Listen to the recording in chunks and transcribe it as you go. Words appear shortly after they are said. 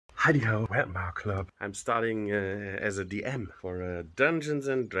Heidi-ho, welcome our club. I'm starting as a DM for a Dungeons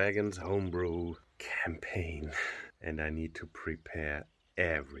and Dragons homebrew campaign. And I need to prepare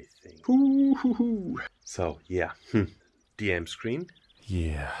everything. So, yeah. DM screen.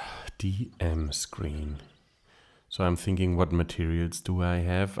 Yeah, DM screen. So I'm thinking, what materials do I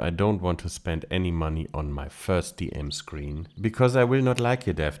have? I don't want to spend any money on my first DM screen, because I will not like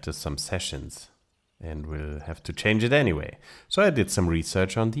it after some sessions. And will have to change it anyway. So I did some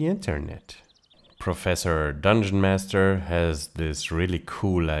research on the internet. Professor Dungeon Master has this really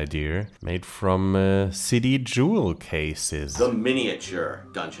cool idea made from city jewel cases. The miniature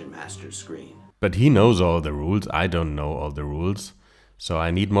Dungeon Master screen. But he knows all the rules. I don't know all the rules. So I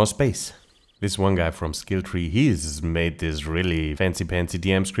need more space. This one guy from Skilltree, he's made this really fancy-pantsy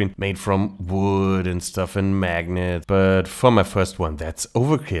DM screen made from wood and stuff and magnets. But for my first one, that's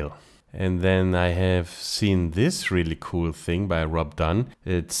overkill. And then I have seen this really cool thing by Rob Dunn.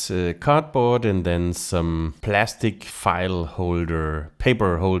 It's cardboard and then some plastic file holder,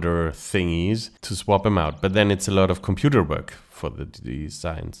 paper holder thingies to swap them out. But then it's a lot of computer work for the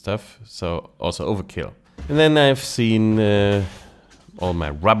design stuff, so also overkill. And then I've seen all my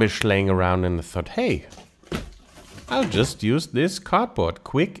rubbish laying around and I thought, hey, I'll just use this cardboard.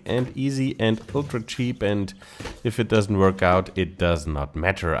 Quick and easy and ultra cheap, and if it doesn't work out, it does not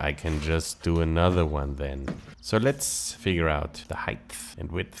matter. I can just do another one then. So let's figure out the height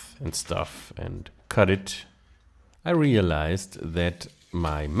and width and stuff and cut it. I realized that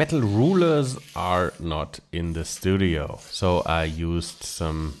my metal rulers are not in the studio. So I used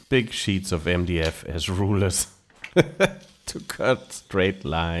some big sheets of MDF as rulers. To cut straight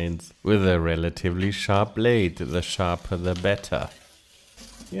lines with a relatively sharp blade. The sharper the better.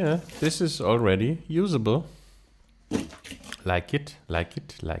 Yeah, this is already usable. Like it, like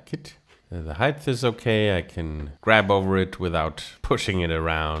it, like it. The height is okay. I can grab over it without pushing it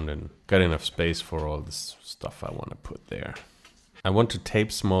around and got enough space for all this stuff I want to put there. I want to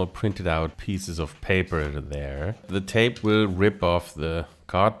tape small printed out pieces of paper there. The tape will rip off the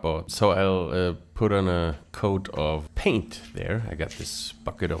cardboard, so I'll put on a coat of paint there. I got this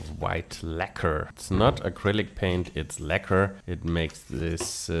bucket of white lacquer. It's not acrylic paint, it's lacquer. It makes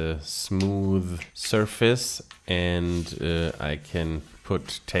this smooth surface, and I can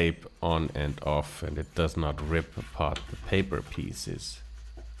put tape on and off, and it does not rip apart the paper pieces.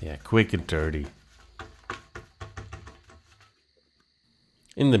 Yeah, quick and dirty.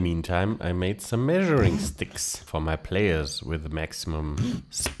 In the meantime, I made some measuring sticks for my players with maximum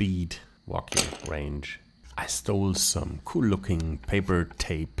speed walking range. I stole some cool looking paper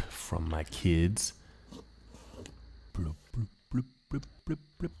tape from my kids. Bloop, bloop, bloop, bloop, bloop,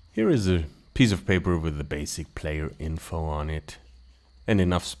 bloop. Here is a piece of paper with the basic player info on it and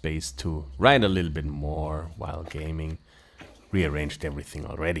enough space to write a little bit more while gaming. Rearranged everything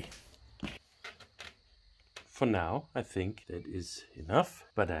already. For now, I think that is enough,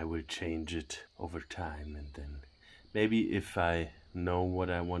 but I will change it over time, and then maybe if I know what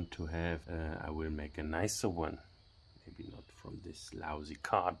I want to have, I will make a nicer one. Maybe not from this lousy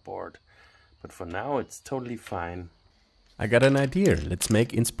cardboard, but for now it's totally fine. I got an idea. Let's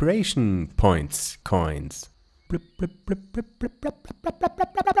make inspiration points, coins.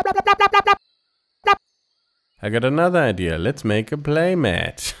 I got another idea. Let's make a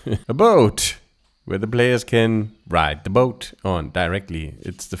playmat. A boat. Where the players can ride the boat on directly.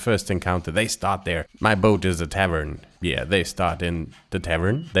 It's the first encounter. They start there. My boat is a tavern. Yeah, they start in the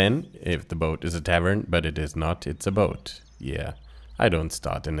tavern. Then, if the boat is a tavern, but it is not, it's a boat. Yeah, I don't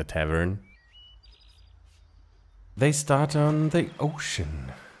start in a tavern. They start on the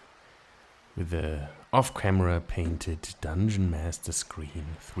ocean. With a off-camera painted Dungeon Master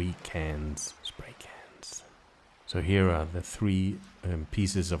screen. 3 cans, spray cans. So here are the 3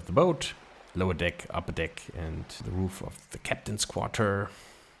 pieces of the boat. Lower deck, upper deck, and the roof of the captain's quarter.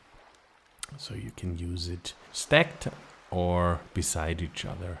 So you can use it stacked or beside each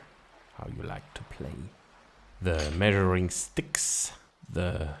other, how you like to play. The measuring sticks,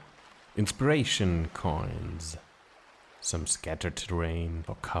 the inspiration coins, some scattered terrain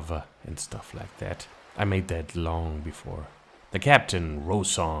for cover and stuff like that. I made that long before. The captain,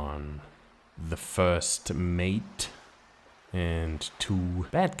 Rosan, the first mate, and 2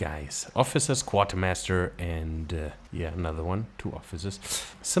 bad guys, officers, quartermaster, and yeah, another one, 2 officers,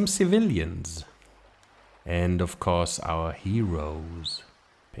 some civilians, and of course our heroes.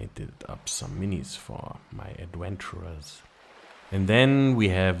 Painted up some minis for my adventurers. And then we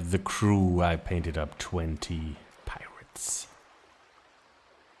have the crew. I painted up 20 pirates.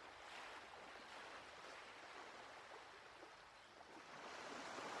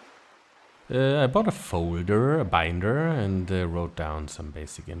 I bought a folder, a binder, and wrote down some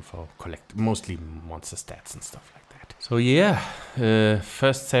basic info. Mostly monster stats and stuff like that. So yeah,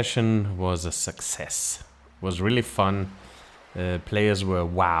 first session was a success. It was really fun. Players were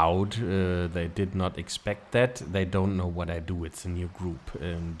wowed. They did not expect that. They don't know what I do. It's a new group,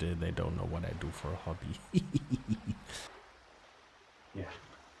 and they don't know what I do for a hobby.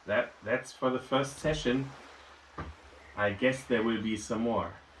 Yeah, that's for the first session. I guess there will be some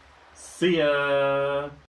more. See ya!